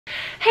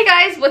Hey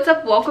guys, what's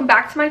up? Welcome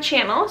back to my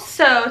channel.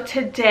 So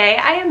today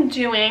I am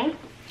doing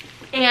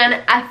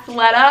an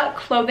Athleta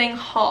clothing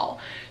haul.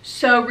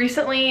 So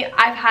recently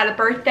I've had a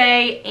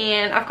birthday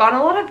and I've gotten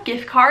a lot of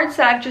gift cards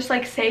that I've just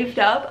like saved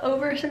up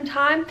over some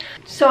time.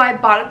 So I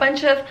bought a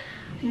bunch of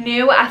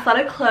new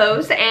Athleta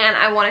clothes and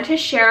I wanted to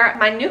share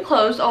my new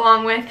clothes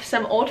along with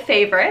some old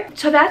favorites.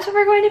 So that's what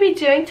we're going to be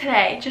doing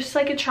today, just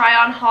like a try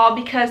on haul,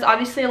 because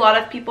obviously a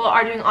lot of people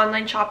are doing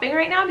online shopping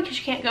right now because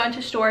you can't go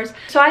into stores.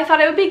 So I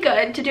thought it would be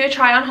good to do a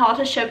try on haul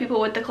to show people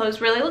what the clothes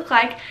really look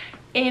like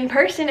in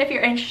person if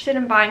you're interested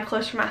in buying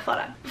clothes from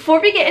Athleta. Before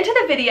we get into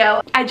the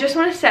video, I just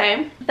want to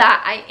say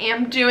that I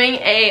am doing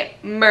a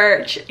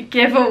merch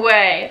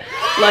giveaway.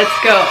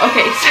 Let's go.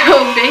 Okay,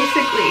 so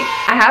basically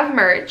I have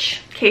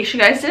merch. In case you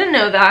guys didn't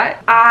know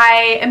that,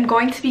 I am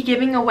going to be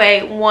giving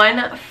away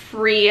one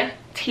free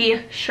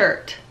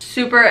t-shirt.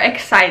 Super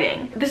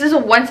exciting. This is a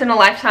once in a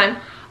lifetime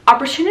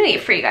opportunity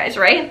for you guys,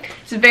 right?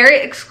 It's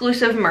very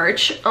exclusive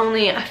merch.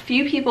 Only a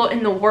few people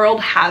in the world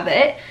have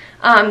it.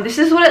 This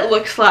is what it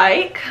looks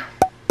like.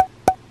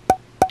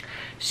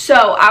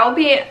 So I will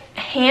be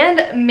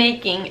hand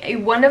making a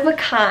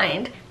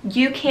one-of-a-kind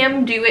You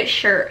Can Do It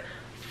shirt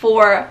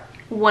for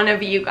one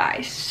of you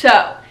guys.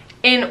 So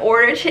in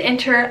order to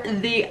enter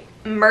the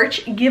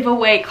merch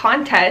giveaway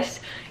contest,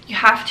 you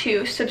have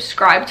to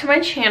subscribe to my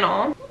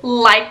channel,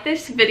 like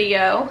this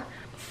video,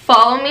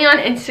 follow me on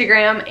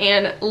Instagram,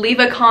 and leave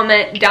a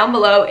comment down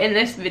below in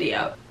this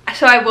video.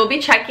 So I will be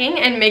checking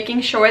and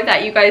making sure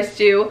that you guys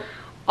do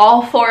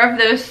all 4 of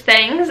those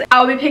things.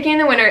 I'll be picking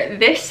the winner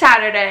this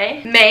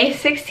Saturday, May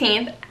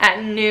 16th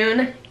at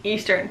noon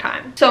Eastern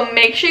time. So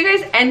make sure you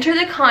guys enter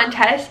the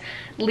contest,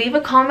 leave a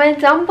comment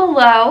down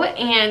below,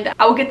 and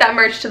I will get that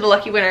merch to the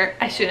lucky winner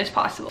as soon as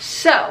possible.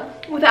 So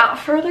without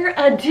further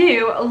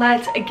ado,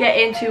 let's get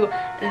into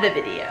the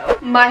video.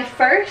 My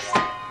first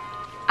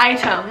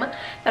item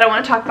that I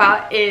want to talk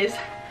about is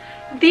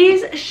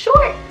these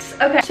shorts.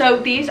 Okay, so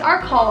these are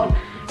called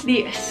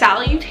the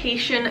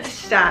Salutation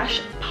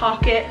Stash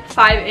Pocket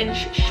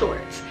 5-inch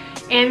shorts,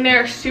 and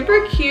they're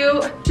super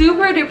cute,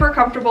 super duper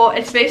comfortable.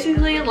 It's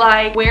basically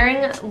like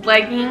wearing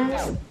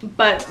leggings,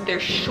 but they're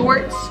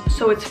shorts,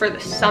 so it's for the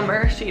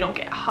summer so you don't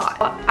get hot.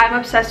 I'm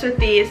obsessed with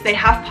these. They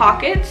have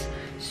pockets,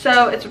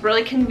 so it's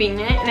really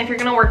convenient, and if you're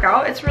gonna work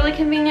out, it's really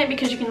convenient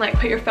because you can like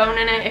put your phone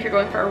in it if you're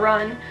going for a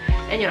run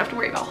and you don't have to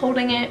worry about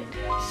holding it.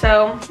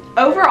 So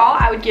overall,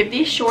 I would give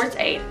these shorts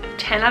a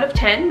 10 out of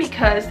 10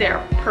 because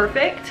they're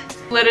perfect.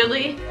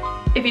 Literally,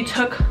 if you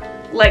took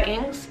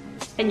leggings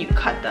and you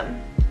cut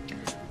them,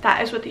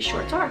 that is what these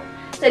shorts are.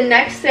 The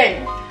next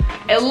thing,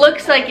 it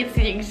looks like it's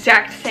the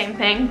exact same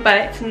thing, but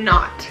it's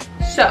not.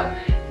 So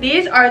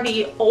these are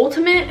the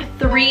ultimate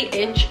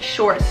 3-inch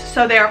shorts.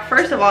 So they are,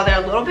 first of all,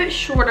 they're a little bit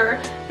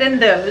shorter than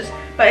those,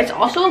 but it's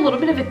also a little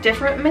bit of a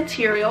different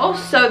material.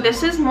 So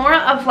this is more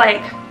of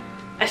like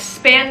a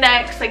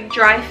spandex, like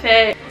dry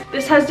fit.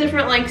 This has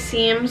different like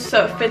seams,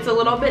 so it fits a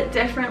little bit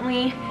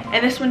differently,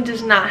 and this one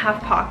does not have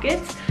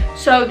pockets.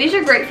 So these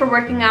are great for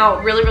working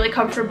out, really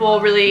comfortable,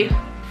 really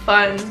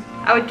fun.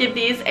 I would give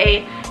these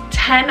a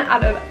 10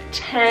 out of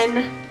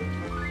 10.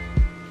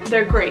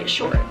 They're great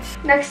shorts.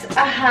 Next,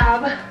 I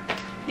have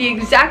the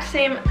exact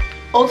same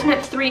ultimate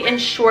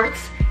 3-inch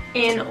shorts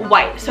in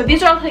white. So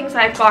these are all things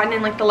I've gotten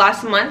in like the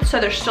last month,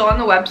 so they're still on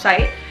the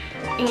website.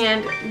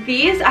 And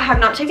these, I have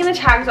not taken the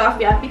tags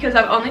off yet because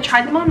I've only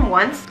tried them on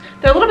once.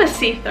 They're a little bit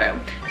see-through.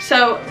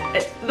 So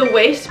the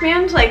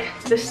waistband, like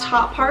this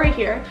top part right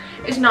here,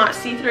 is not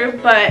see-through,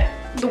 but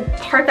the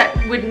part that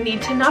would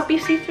need to not be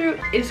see-through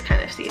is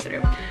kind of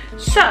see-through.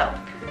 So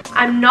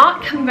I'm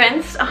not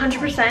convinced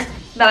 100%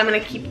 that I'm going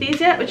to keep these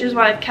yet, which is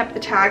why I've kept the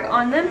tag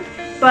on them.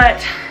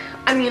 But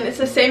I mean, it's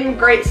the same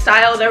great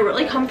style. They're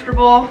really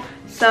comfortable.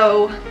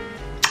 So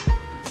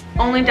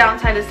only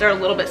downside is they're a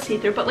little bit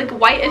see-through, but like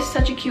white is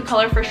such a cute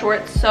color for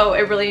shorts, so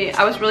I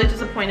was really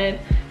disappointed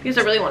because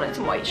I really wanted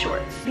some white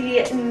shorts.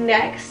 The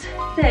next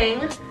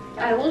thing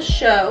I will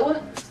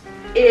show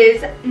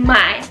is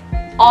my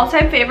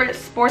all-time favorite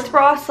sports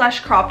bra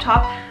slash crop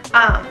top.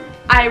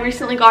 I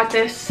recently got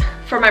this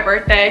for my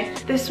birthday.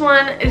 This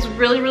one is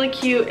really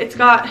cute. It's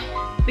got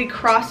the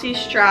crossy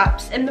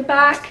straps in the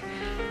back,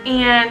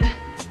 and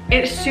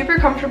it's super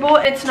comfortable.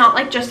 It's not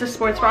like just a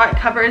sports bra. It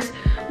covers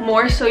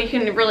more, so you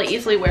can really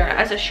easily wear it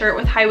as a shirt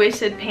with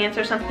high-waisted pants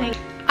or something.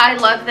 I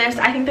love this.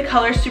 I think the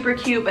color is super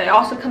cute, but it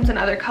also comes in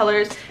other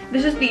colors.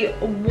 This is the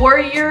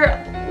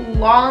Warrior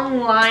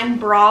Long Line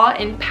Bra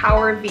in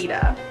Power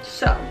Vita.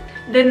 So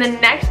then the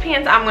next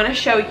pants I'm going to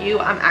show you,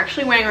 I'm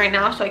actually wearing right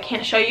now, so I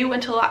can't show you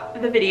until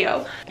the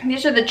video.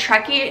 These are the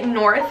Trekkie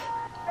North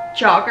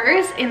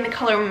joggers in the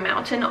color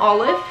Mountain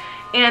Olive,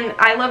 and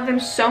I love them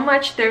so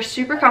much. They're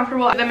super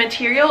comfortable. The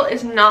material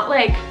is not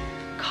like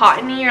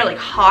cottony or like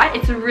hot.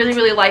 It's a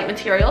really light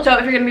material, so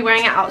if you're gonna be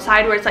wearing it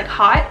outside where it's like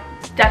hot,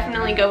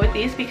 definitely go with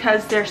these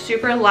because they're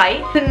super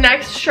light. The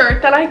next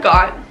shirt that I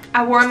got,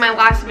 I wore in my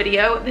last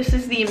video. This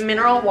is the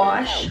Mineral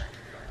Wash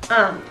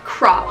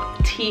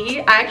crop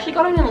tee. I actually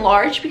got it in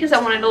large because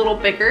I wanted it a little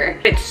bigger.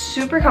 It's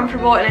super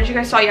comfortable, and as you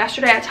guys saw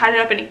yesterday, I tied it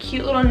up in a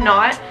cute little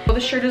knot. The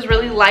shirt is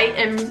really light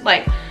and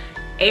like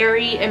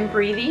airy and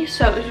breathy,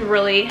 so it's a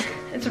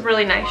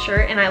really nice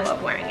shirt and I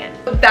love wearing it.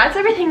 So that's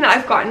everything that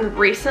I've gotten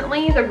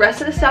recently. The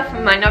rest of the stuff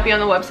might not be on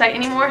the website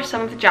anymore.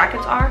 Some of the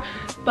jackets are,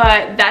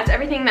 but that's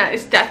everything that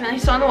is definitely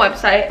still on the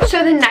website.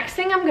 So the next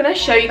thing I'm gonna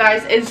show you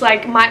guys is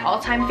like my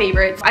all-time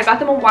favorites. I got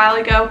them a while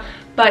ago,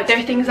 but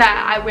they're things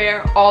that I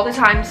wear all the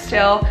time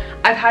still.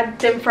 I've had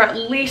them for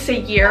at least a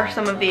year,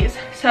 some of these.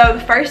 So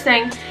the first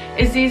thing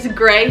is these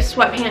gray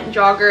sweatpant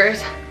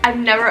joggers. I've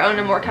never owned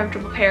a more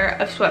comfortable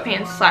pair of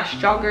sweatpants slash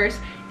joggers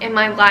in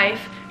my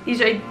life.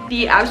 These are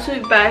the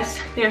absolute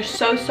best. They're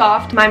so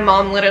soft. My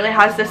mom literally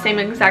has the same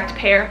exact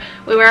pair.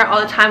 We wear it all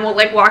the time. We'll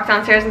like walk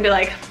downstairs and be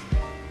like,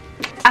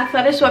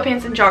 Athleta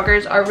sweatpants and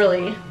joggers are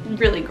really,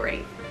 really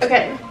great.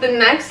 Okay, the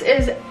next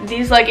is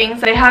these leggings.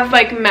 They have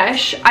like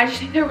mesh. I just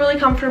think they're really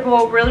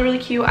comfortable, really, really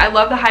cute. I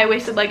love the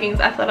high-waisted leggings.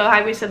 Athleta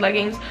high-waisted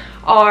leggings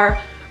are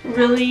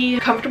really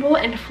comfortable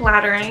and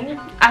flattering.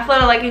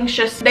 Athleta leggings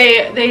just,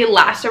 they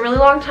last a really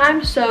long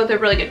time, so they're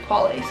really good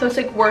quality. So it's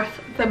like worth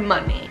the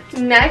money.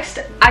 Next,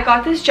 I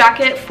got this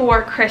jacket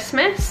for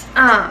Christmas,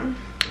 and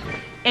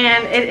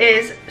it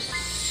is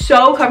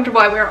so comfortable.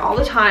 I wear it all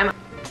the time.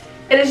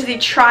 It is the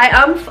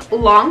Triumph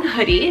long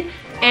hoodie,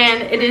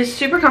 and it is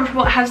super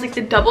comfortable. It has like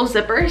the double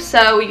zipper,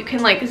 so you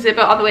can like zip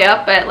it all the way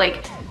up, but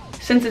like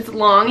since it's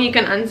long, you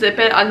can unzip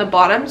it on the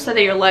bottom so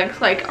that your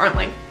legs like aren't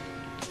like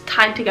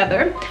tied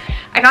together.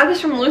 I got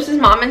this from Luce's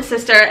mom and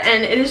sister,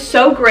 and it is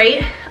so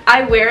great.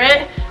 I wear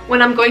it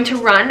when I'm going to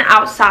run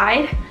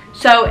outside.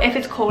 So if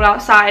it's cold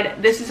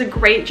outside, this is a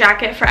great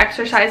jacket for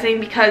exercising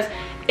because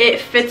it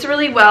fits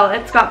really well.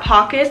 It's got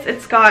pockets,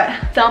 it's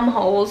got thumb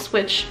holes,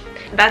 which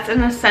that's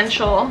an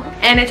essential,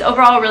 and it's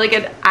overall a really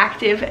good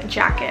active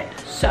jacket.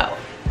 So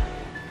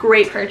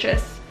great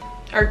purchase,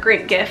 or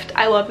great gift.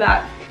 I love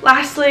that.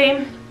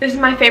 Lastly, this is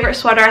my favorite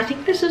sweater. I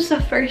think this was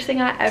the first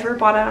thing I ever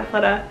bought at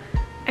Athleta.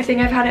 I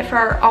think I've had it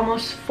for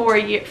almost 4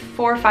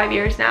 or 5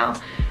 years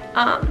now.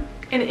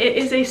 And it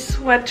is a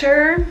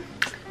sweater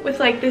with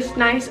like this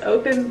nice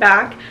open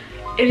back.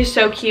 It is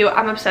so cute.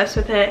 I'm obsessed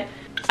with it.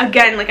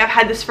 Again, like I've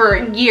had this for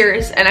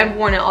years and I've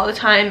worn it all the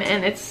time,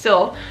 and it's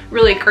still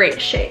really great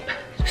shape.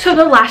 So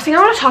the last thing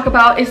I want to talk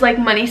about is like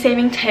money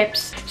saving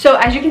tips. So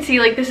as you can see,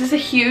 like this is a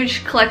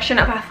huge collection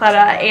of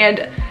Athleta,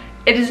 and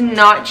it is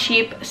not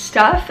cheap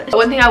stuff.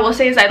 One thing I will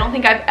say is I don't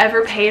think I've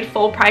ever paid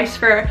full price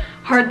for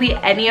hardly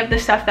any of the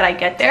stuff that I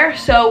get there.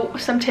 So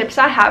some tips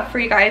I have for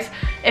you guys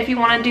if you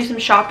want to do some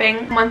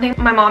shopping. One thing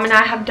my mom and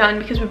I have done,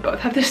 because we both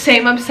have the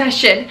same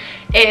obsession,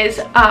 is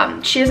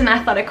she has an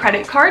Athleta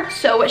credit card.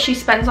 So what she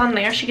spends on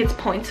there, she gets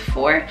points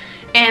for,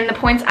 and the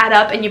points add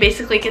up and you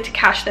basically get to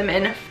cash them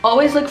in.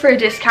 Always look for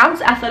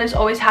discounts. Athleta is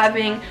always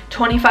having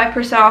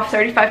 25% off,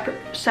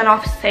 35%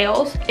 off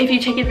sales. If you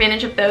take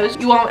advantage of those,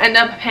 you won't end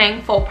up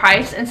paying full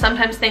price, and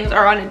sometimes things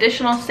are on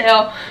additional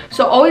sale.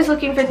 So always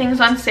looking for things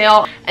on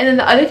sale. And then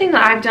the other thing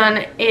that I've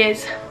done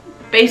is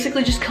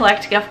basically just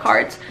collect gift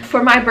cards.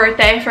 For my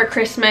birthday, for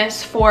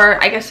Christmas, for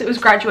I guess it was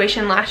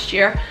graduation last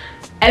year,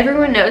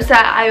 everyone knows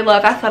that I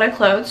love Athleta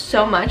clothes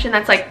so much, and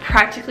that's like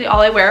practically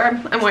all I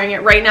wear. I'm wearing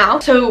it right now.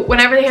 So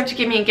whenever they have to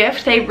give me a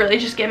gift, they really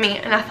just give me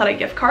an Athleta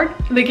gift card.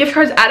 The gift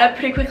cards add up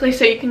pretty quickly,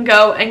 so you can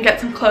go and get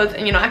some clothes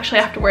and you don't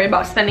actually have to worry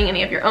about spending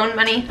any of your own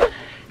money.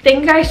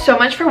 Thank you guys so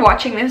much for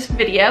watching this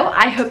video.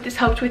 I hope this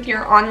helped with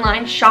your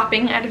online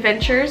shopping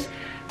adventures.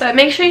 But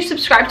make sure you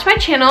subscribe to my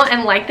channel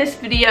and like this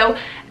video.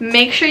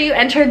 Make sure you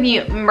enter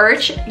the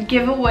merch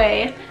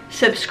giveaway.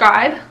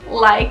 Subscribe,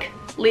 like,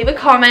 leave a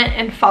comment,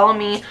 and follow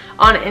me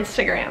on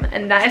Instagram.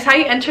 And that is how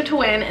you enter to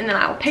win. And then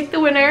I will pick the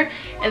winner,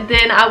 and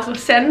then I will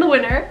send the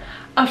winner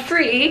a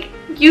free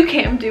You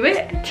Can Do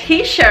It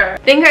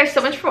t-shirt. Thank you guys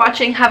so much for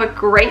watching. Have a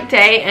great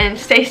day and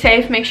stay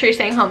safe. Make sure you're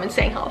staying home and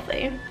staying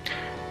healthy.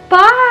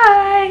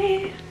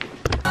 Bye!